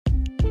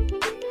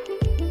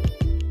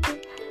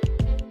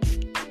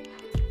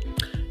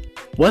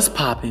What's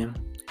poppin'?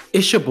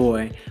 It's your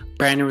boy,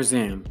 Brandon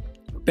Razim,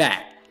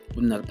 back with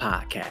another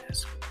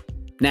podcast.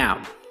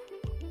 Now,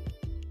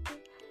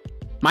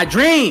 my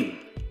dream,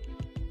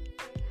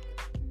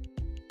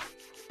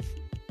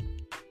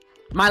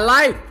 my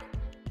life,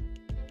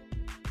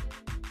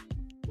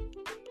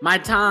 my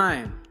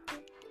time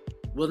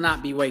will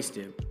not be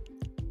wasted.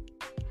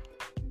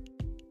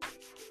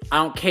 I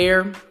don't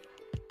care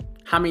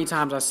how many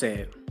times I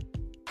said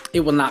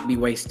it will not be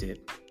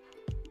wasted.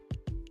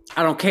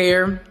 I don't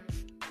care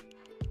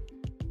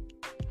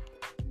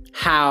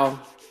how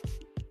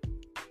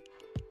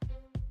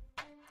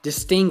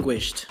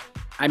distinguished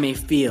I may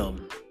feel.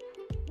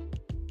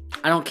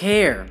 I don't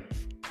care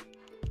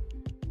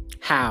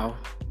how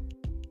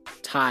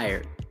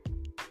tired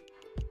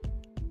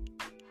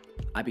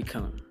I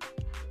become.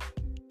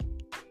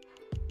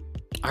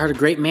 I heard a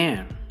great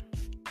man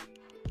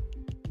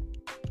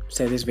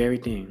say this very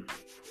thing.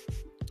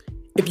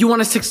 If you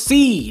want to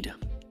succeed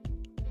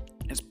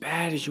as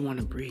bad as you want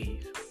to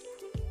breathe,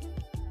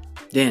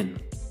 then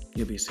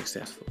you'll be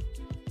successful.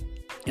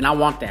 And I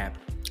want that.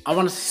 I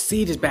want to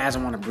succeed as bad as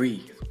I want to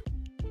breathe.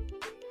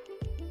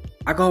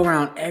 I go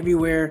around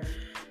everywhere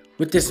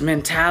with this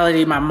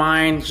mentality. My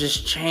mind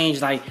just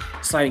changed.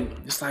 It's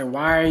like,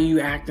 why are you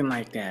acting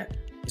like that?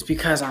 It's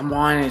because I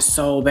want it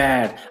so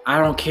bad. I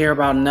don't care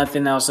about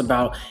nothing else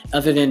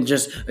other than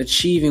just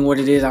achieving what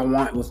it is I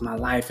want with my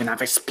life. And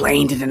I've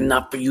explained it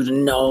enough for you to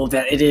know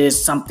that it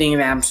is something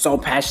that I'm so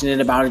passionate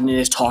about, and it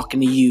is talking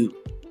to you.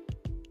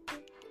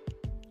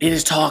 It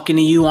is talking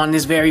to you on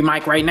this very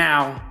mic right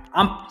now.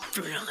 I'm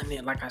feeling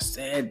it, like I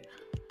said.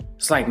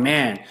 It's like,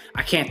 man,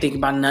 I can't think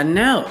about nothing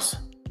else.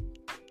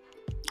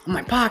 I'm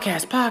like,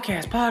 podcast,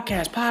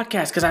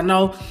 because I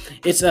know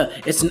it's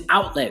an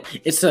outlet.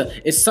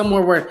 It's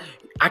somewhere where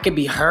I can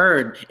be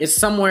heard. It's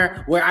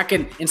somewhere where I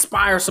can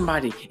inspire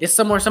somebody. It's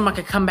somewhere someone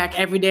can come back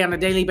every day on a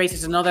daily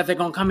basis and know that they're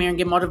gonna come here and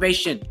get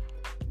motivation.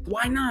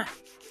 Why not?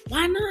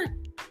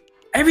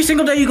 Every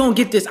single day you're gonna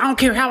get this. I don't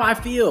care how I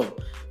feel.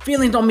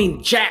 Feelings don't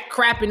mean jack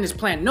crap in this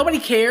planet. Nobody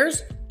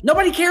cares.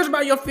 Nobody cares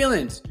about your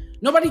feelings.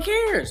 Nobody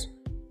cares. And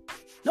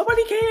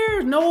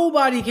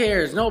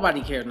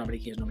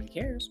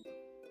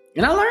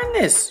I learned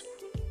this.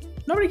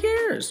 Nobody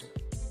cares.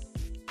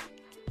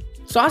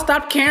 So I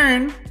stopped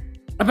caring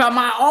about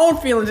my own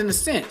feelings in a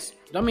sense.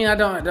 That don't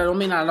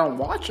mean I don't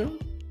watch them.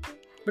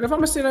 But if I'm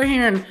gonna sit out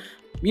here and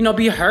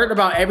be hurt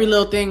about every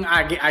little thing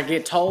I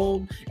get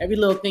told, every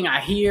little thing I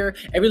hear,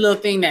 every little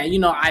thing that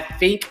I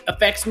think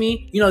affects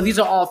me. These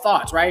are all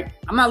thoughts, right?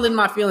 I'm not letting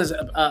my feelings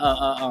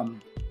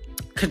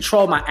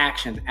control my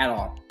actions at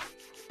all.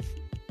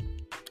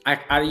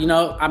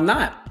 I'm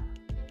not.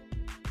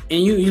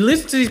 And you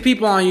listen to these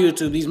people on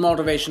YouTube, these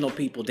motivational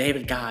people,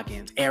 David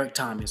Goggins, Eric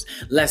Thomas,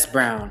 Les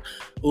Brown.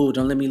 Ooh,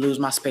 don't let me lose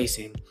my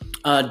spacing.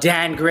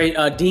 Dean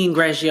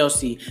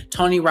Graziosi,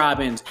 Tony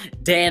Robbins,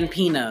 Dan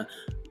Pena.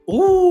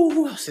 Ooh,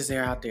 who else is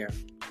there out there?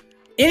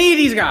 Any of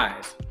these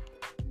guys.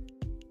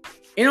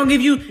 It don't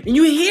give you, and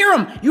you hear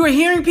them. You are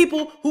hearing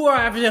people who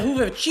have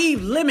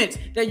achieved limits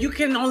that you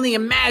can only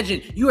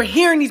imagine. You are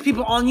hearing these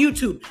people on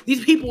YouTube.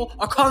 These people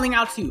are calling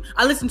out to you.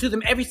 I listen to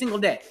them every single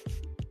day.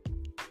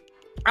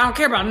 I don't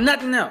care about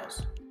nothing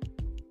else.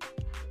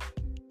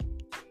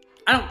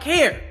 I don't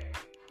care.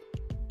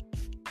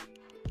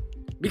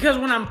 Because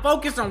when I'm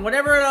focused on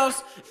whatever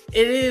else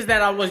it is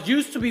that I was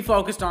used to be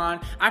focused on,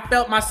 I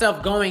felt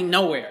myself going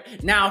nowhere.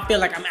 Now I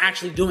feel like I'm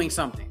actually doing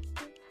something.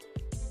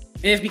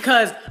 And it's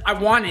because I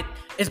want it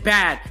as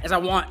bad as I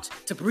want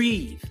to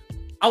breathe.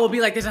 I will be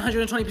like this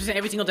 120%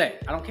 every single day.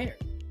 I don't care.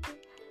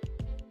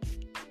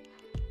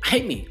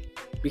 Hate me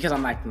because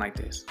I'm acting like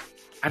this.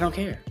 I don't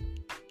care.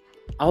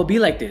 I will be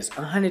like this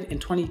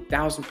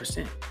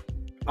 120,000%.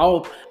 I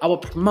will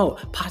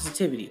promote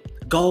positivity,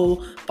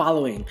 goal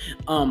following,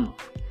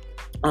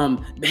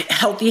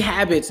 healthy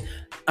habits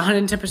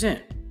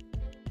 110%.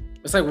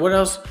 It's like, what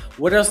else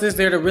is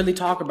there to really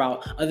talk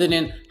about other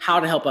than how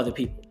to help other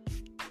people?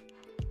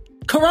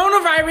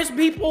 Coronavirus,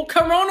 people.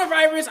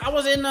 I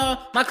was in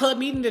my club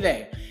meeting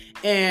today,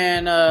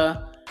 and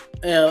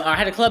I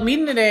had a club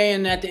meeting today.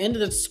 And at the end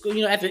of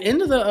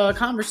the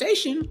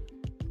conversation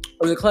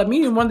or the club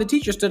meeting, one of the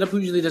teachers stood up who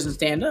usually doesn't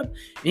stand up,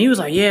 and he was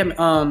like, "Yeah."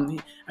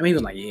 He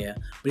was like, "Yeah,"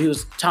 but he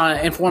was trying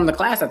to inform the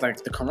class that the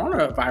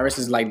coronavirus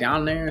is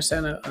down there in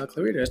Santa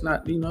Clarita. It's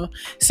not,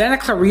 Santa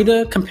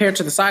Clarita compared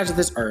to the size of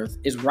this earth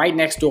is right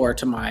next door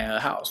to my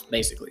house,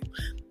 basically.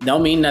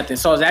 Don't mean nothing.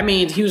 So that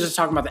means he was just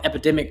talking about the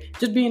epidemic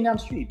just being down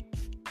the street.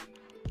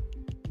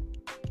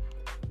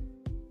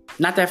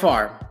 Not that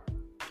far.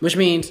 Which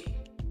means,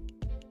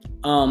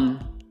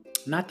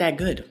 not that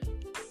good.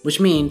 Which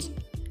means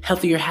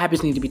healthier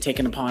habits need to be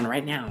taken upon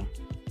right now.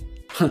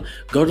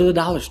 Go to the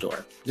dollar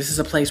store. This is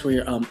a place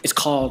where it's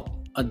called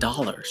a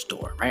dollar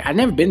store, right? I've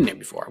never been there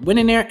before. Went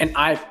in there and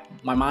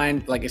my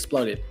mind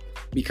exploded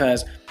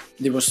because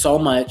there was so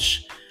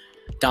much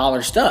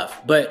dollar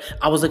stuff. But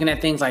I was looking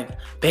at things like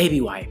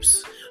baby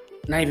wipes,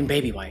 not even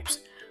baby wipes.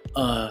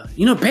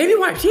 Baby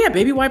wipes. Yeah,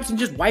 baby wipes and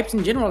just wipes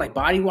in general, like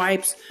body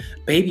wipes,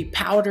 baby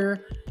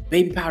powder,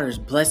 Baby powder is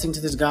blessing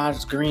to this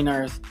God's green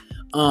earth.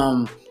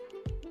 Deodorant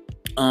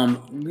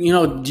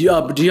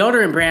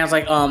brands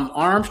like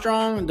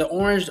Armstrong, the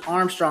orange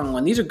Armstrong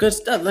one. These are good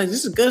stuff. Like,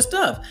 this is good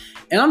stuff.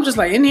 And I'm just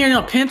like in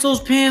here,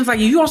 pencils, pens.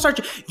 Like, you want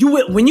to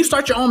when you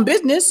start your own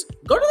business,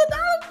 go to the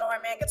dollar store,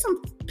 man. Get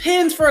some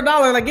pens for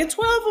 $1. Like, get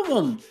 12 of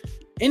them.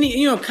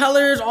 Any,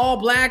 colors, all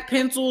black,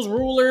 pencils,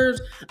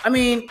 rulers. I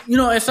mean,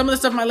 and some of the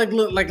stuff might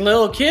look like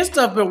little kid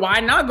stuff, but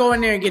why not go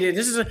in there and get it?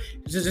 This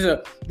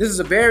is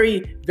a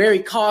very,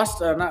 very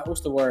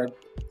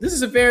this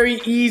is a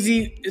very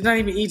easy, it's not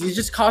even easy, it's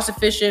just cost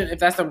efficient, if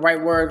that's the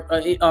right word,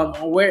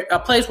 a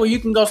place where you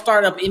can go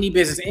start up any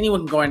business. Anyone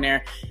can go in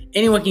there.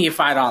 Anyone can get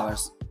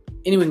 $5.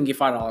 Anyone can get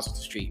 $5 off the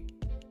street.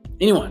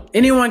 Anyone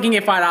can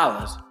get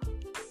 $5.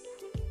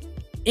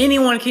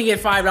 Anyone can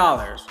get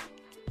 $5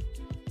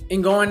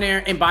 and go in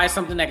there and buy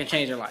something that can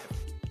change your life.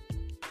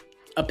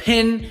 A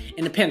pen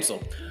and a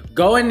pencil.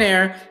 Go in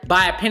there,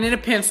 buy a pen and a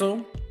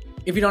pencil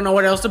if you don't know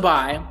what else to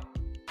buy,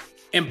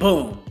 and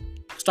boom,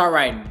 start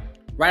writing.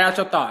 Write out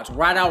your thoughts.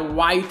 Write out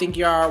why you think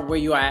you are where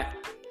you at,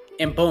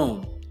 and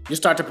boom, you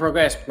start to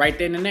progress right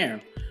then and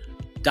there.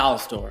 Dollar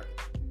store,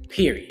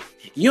 period.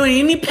 You don't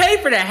even need to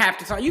pay for that half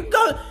the time. You can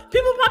go,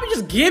 people probably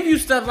just give you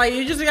stuff. Like,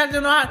 you just got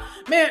to know how,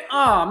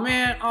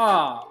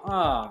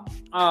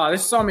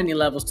 there's so many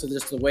levels to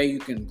this, the way you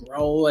can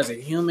grow as a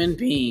human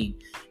being.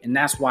 And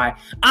that's why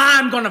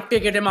I'm going to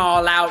figure them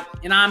all out,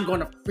 and I'm going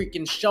to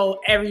freaking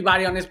show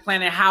everybody on this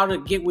planet how to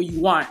get where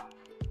you want.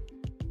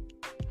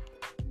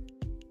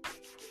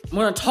 I'm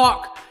going to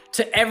talk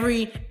to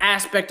every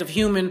aspect of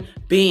human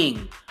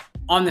being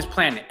on this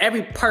planet.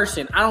 Every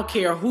person. I don't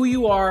care who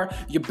you are,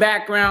 your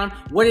background,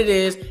 what it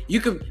is.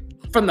 You could,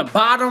 from the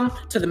bottom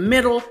to the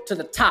middle to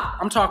the top.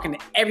 I'm talking to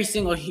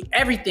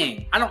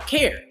everything. I don't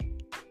care.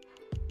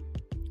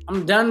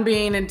 I'm done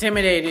being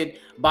intimidated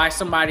by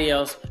somebody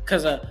else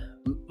because of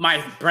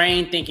my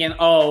brain thinking,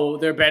 oh,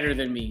 they're better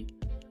than me.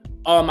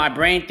 Oh, my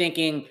brain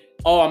thinking,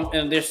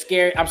 they're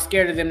scared. I'm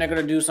scared of them. They're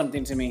going to do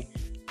something to me.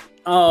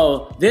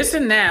 Oh, this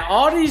and that.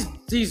 All these are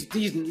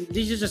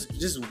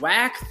just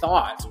whack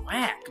thoughts.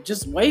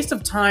 Just waste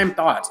of time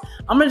thoughts.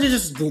 I'm going to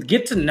just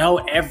get to know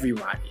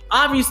everybody.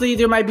 Obviously,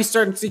 there might be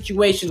certain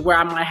situations where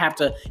I might have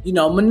to,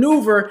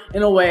 maneuver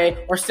in a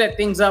way or set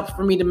things up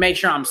for me to make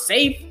sure I'm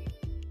safe.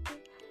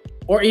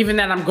 Or even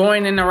that I'm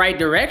going in the right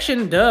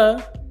direction.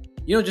 Duh.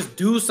 You don't just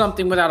do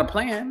something without a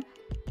plan.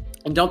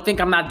 And don't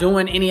think I'm not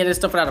doing any of this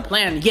stuff without a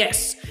plan.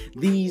 Yes,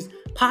 these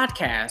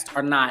podcasts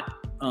are not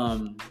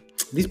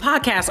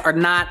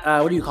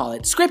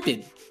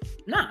scripted.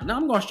 No,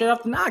 I'm going straight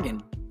off the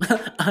noggin.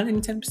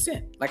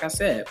 110%, like I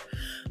said.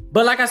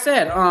 But like I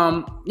said,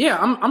 I'm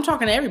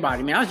talking to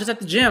everybody, man. I was just at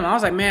the gym. I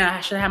was like, man,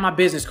 I should have had my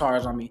business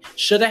cards on me.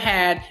 Should have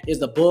had is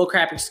the bull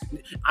crap.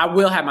 I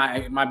will have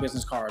my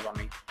business cards on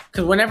me.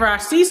 Because whenever I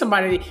see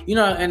somebody,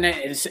 and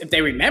if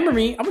they remember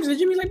me, I'm going to the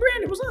gym. He's like,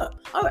 Brandon, what's up?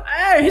 I was like,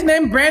 hey, his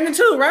name Brandon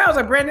too, right? I was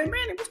like, Brandon,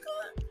 what's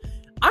good?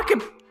 I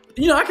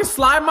could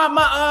slide my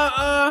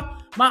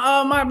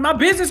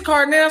business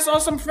card, and then I saw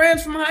some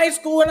friends from high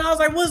school, and I was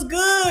like, what's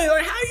good?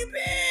 Like, how you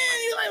been?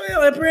 He's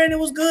like, Brandon,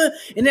 was good.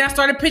 And then I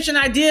started pitching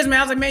ideas, man.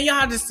 I was like, man, y'all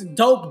have this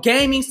dope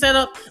gaming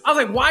setup. I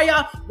was like,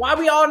 why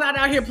we all not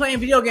out here playing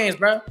video games,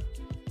 bro?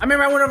 I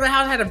remember I went over to the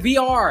house and had a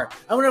VR.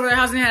 I went over to the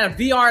house and had a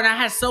VR, and I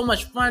had so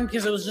much fun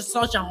because it was just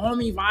such a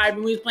homey vibe,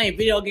 and we was playing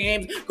video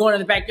games, going in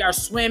the backyard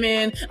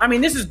swimming. I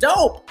mean, this is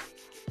dope.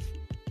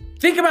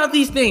 Think about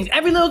these things.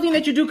 Every little thing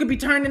that you do could be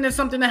turned into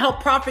something to help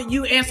profit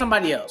you and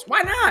somebody else.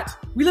 Why not?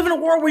 We live in a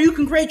world where you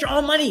can create your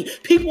own money.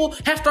 People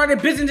have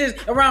started businesses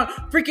around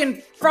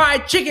freaking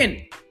fried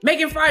chicken.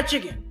 Making fried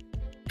chicken.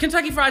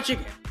 Kentucky fried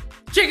chicken.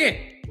 Chicken.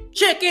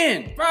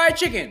 Fried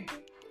chicken.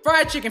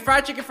 Fried chicken.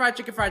 Fried chicken. Fried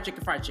chicken. Fried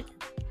chicken. Fried chicken.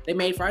 They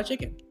made fried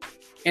chicken.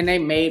 And they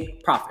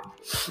made profit.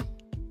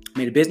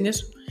 Made a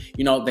business.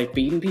 They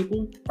feeding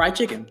people fried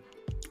chicken.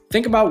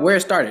 Think about where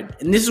it started.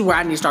 And this is where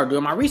I need to start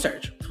doing my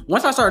research.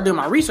 Once I started doing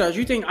my research,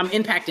 you think I'm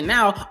impacting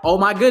now? Oh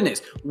my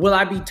goodness. Will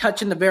I be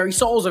touching the very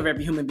souls of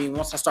every human being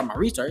once I start my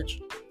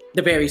research?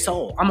 The very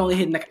soul. I'm only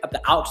hitting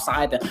the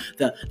outside,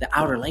 the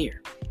outer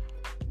layer.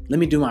 Let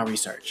me do my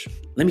research.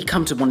 Let me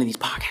come to one of these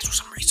podcasts with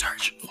some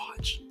research.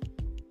 Watch.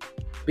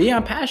 But yeah,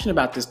 I'm passionate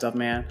about this stuff,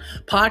 man.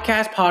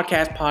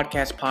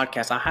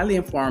 Podcast. I highly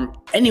inform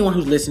anyone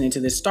who's listening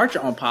to this, start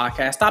your own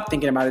podcast. Stop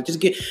thinking about it.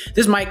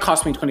 This might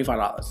cost me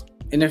 $25.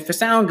 And if it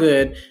sounds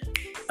good,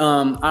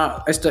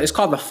 it's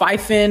called the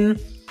Fyfin.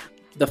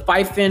 The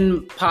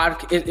Fyfin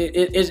podcast.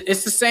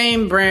 It's the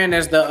same brand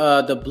as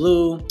the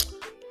Blue.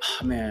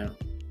 Oh, man,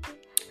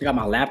 I got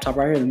my laptop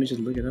right here. Let me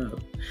just look it up.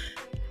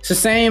 It's the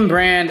same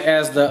brand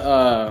as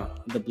the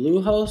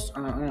Bluehost.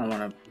 I don't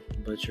want to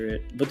butcher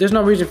it, but there's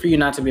no reason for you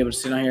not to be able to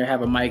sit on here and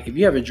have a mic. If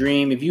you have a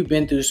dream, if you've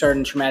been through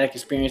certain traumatic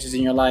experiences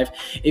in your life,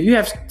 if you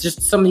have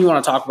just something you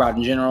want to talk about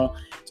in general,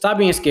 stop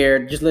being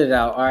scared. Just let it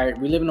out. All right.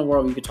 We live in a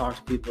world where you can talk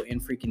to people in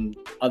freaking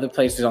other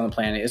places on the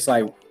planet. It's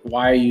like,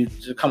 why are you?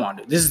 Come on,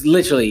 dude. This is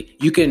literally,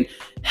 you can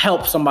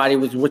help somebody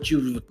with what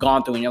you've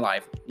gone through in your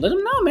life. Let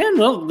them know, man.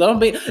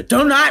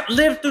 Do not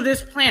live through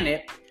this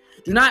planet.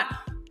 Do not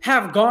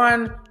have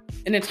gone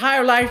an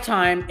entire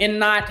lifetime and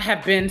not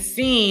have been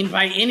seen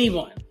by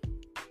anyone.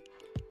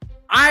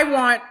 I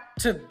want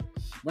to,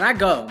 when I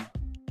go,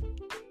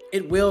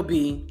 it will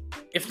be,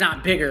 if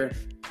not bigger,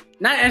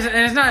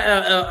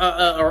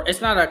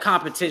 it's not a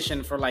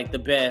competition for like the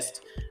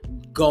best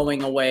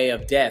going away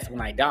of death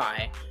when I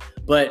die,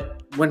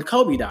 but when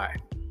Kobe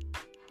died.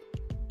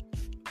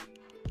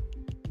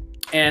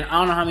 And I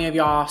don't know how many of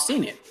y'all have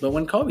seen it, but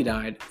when Kobe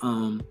died,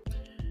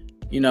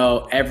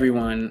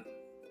 everyone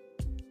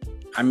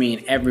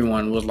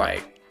was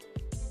like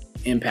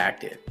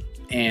impacted,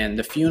 and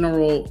the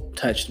funeral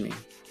touched me.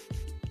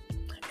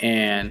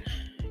 And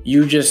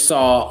you just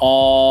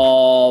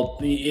saw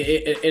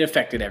it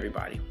affected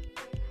everybody.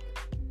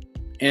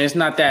 And it's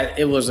not that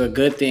it was a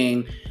good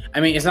thing.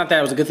 I mean, it's not that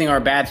it was a good thing or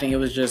a bad thing. It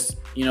was just,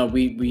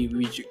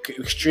 we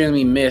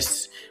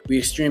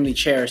extremely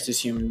cherished this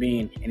human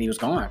being, and he was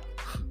gone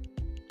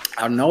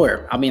out of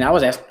nowhere. I mean, I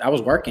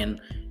was working,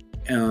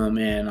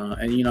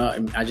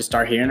 and I just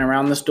start hearing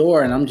around the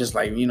store, and I'm just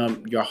like,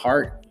 your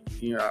heart.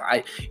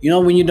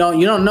 When you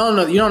don't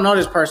know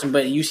this person,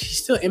 but he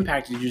still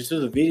impacted you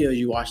through the videos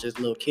you watch as a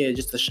little kid,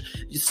 just the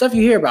stuff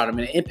you hear about him,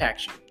 and it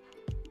impacts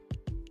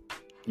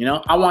you.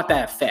 I want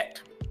that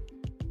effect.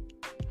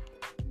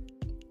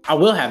 I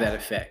will have that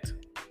effect.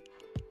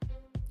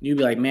 You'd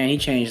be like, man, he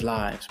changed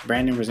lives.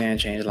 Brandon Rouzan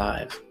changed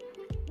lives.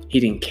 He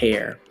didn't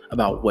care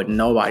about what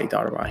nobody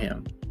thought about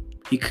him.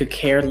 He could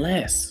care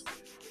less.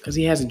 Because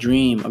he has a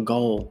dream, a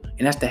goal,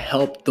 and that's to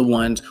help the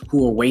ones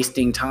who are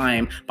wasting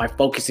time by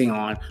focusing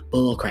on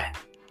bull crap.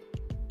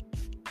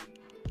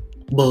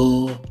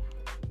 Bull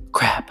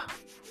crap.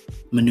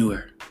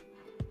 Manure.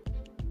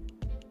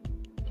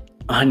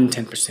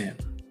 110%.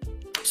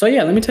 So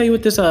yeah, let me tell you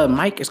what this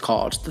mic is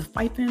called. It's the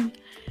Fyfin.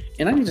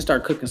 And I need to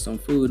start cooking some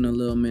food in a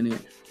little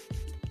minute.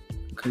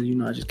 Because,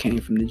 I just came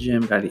from the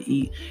gym, got to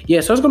eat.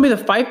 Yeah, so it's going to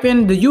be the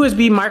Fyfin, the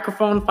USB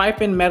microphone,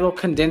 Fyfin metal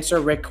condenser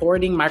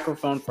recording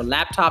microphone for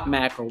laptop,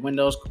 Mac, or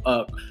Windows,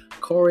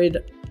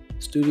 Corrid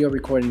studio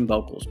recording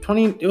vocals.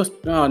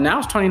 Now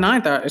it's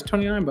 29. It's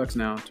 $29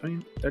 now.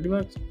 30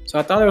 bucks. So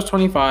I thought it was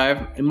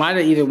 25. It might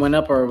have either went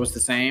up or it was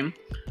the same.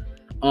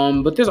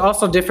 But there's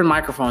also different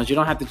microphones. You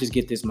don't have to just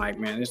get this mic,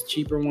 man. There's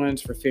cheaper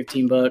ones for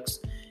 $15.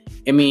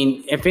 I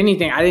mean, if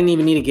anything, I didn't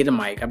even need to get a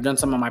mic. I've done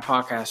some of my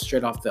podcasts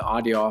straight off the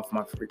audio off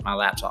my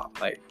laptop.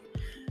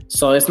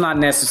 So it's not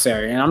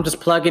necessary. And I'm just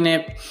plugging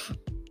it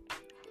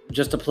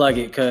just to plug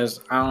it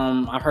because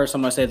I've heard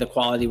someone say the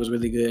quality was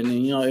really good.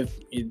 And,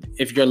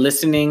 if your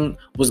listening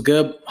was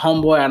good,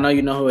 homeboy, I know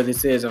you know who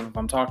this is. If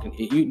I'm talking,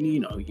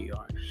 you know who you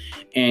are.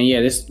 And yeah,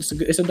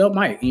 it's a dope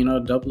mic,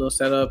 dope little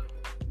setup.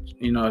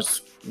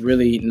 It's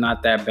really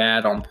not that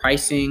bad on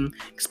pricing,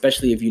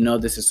 especially if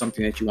this is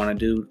something that you want to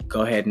do.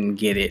 Go ahead and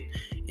get it.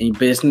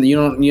 But you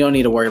don't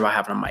need to worry about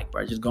having a mic,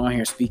 bro. Just go in here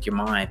and speak your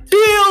mind. Feel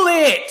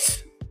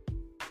it.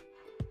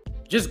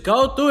 Just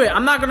go through it.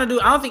 I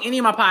don't think any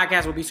of my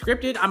podcasts will be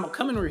scripted. I'm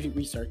coming to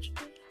research,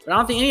 but I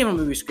don't think any of them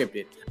will be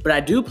scripted. But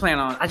I do plan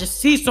on. I just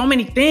see so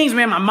many things,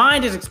 man. My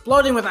mind is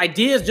exploding with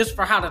ideas just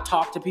for how to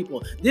talk to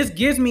people. This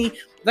gives me.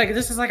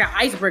 This is like an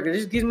icebreaker.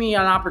 This gives me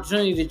an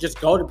opportunity to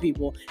just go to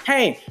people.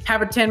 Hey,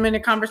 have a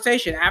 10-minute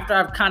conversation after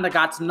I've kind of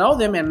got to know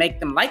them and make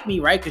them like me,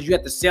 right? Because you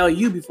have to sell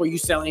you before you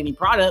sell any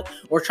product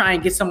or try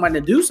and get someone to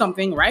do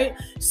something, right?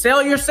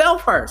 Sell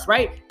yourself first,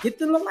 right? Get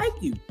them to like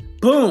you.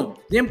 Boom.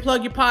 Then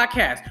plug your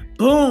podcast.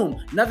 Boom.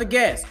 Another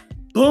guest.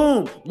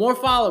 Boom. More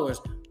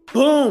followers.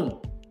 Boom.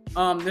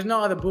 There's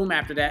no other boom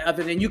after that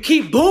other than you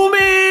keep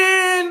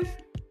booming.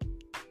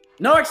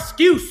 No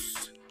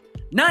excuse.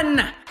 None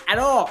at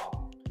all.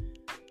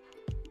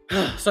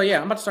 So yeah,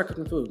 I'm about to start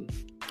cooking food.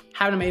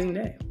 Have an amazing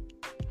day.